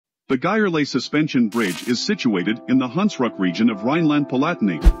The Geierlay Suspension Bridge is situated in the Hunsrück region of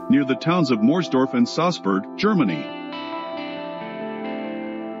Rhineland-Palatinate, near the towns of Morsdorf and Salzburg, Germany.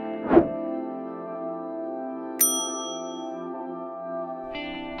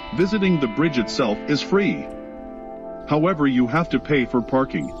 Visiting the bridge itself is free. However, you have to pay for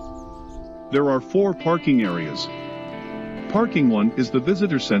parking. There are 4 parking areas. Parking 1 is the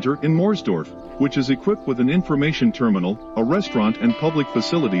visitor center in Morsdorf, which is equipped with an information terminal, a restaurant and public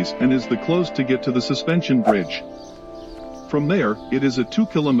facilities, and is the closest to get to the suspension bridge. From there, it is a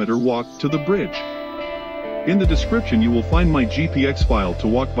 2-kilometer walk to the bridge. In the description you will find my GPX file to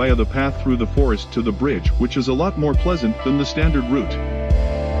walk via the path through the forest to the bridge, which is a lot more pleasant than the standard route.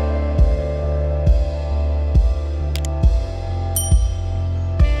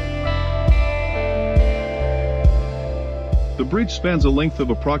 The bridge spans a length of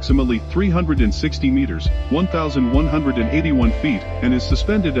approximately 360 meters, 1,181 feet, and is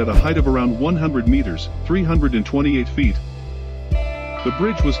suspended at a height of around 100 meters, 328 feet. The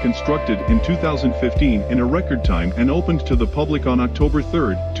bridge was constructed in 2015 in a record time and opened to the public on October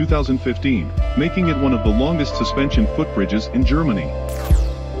 3, 2015, making it one of the longest suspension footbridges in Germany.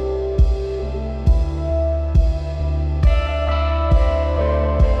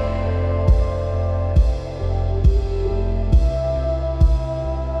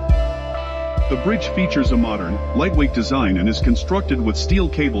 The bridge features a modern, lightweight design and is constructed with steel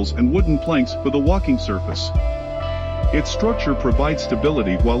cables and wooden planks for the walking surface. Its structure provides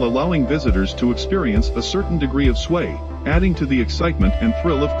stability while allowing visitors to experience a certain degree of sway, adding to the excitement and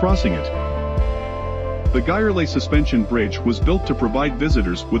thrill of crossing it. The Geierlay Suspension Bridge was built to provide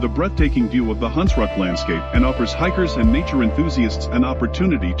visitors with a breathtaking view of the Hunsrück landscape and offers hikers and nature enthusiasts an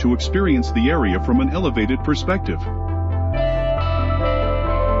opportunity to experience the area from an elevated perspective.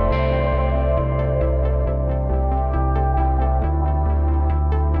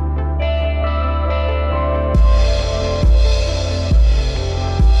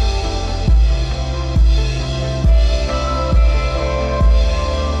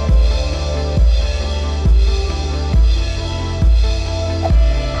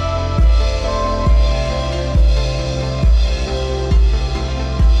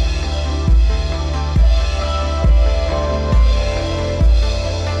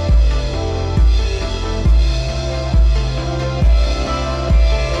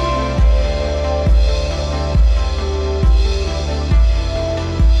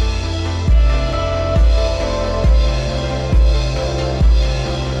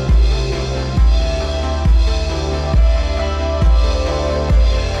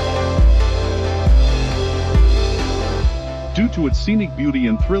 Due to its scenic beauty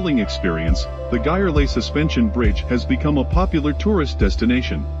and thrilling experience, the Geierlay Suspension Bridge has become a popular tourist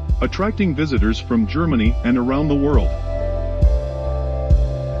destination, attracting visitors from Germany and around the world.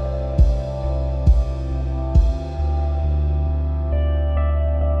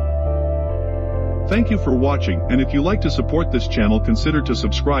 Thank you for watching, and if you like to support this channel, consider to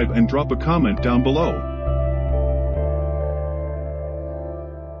subscribe and drop a comment down below.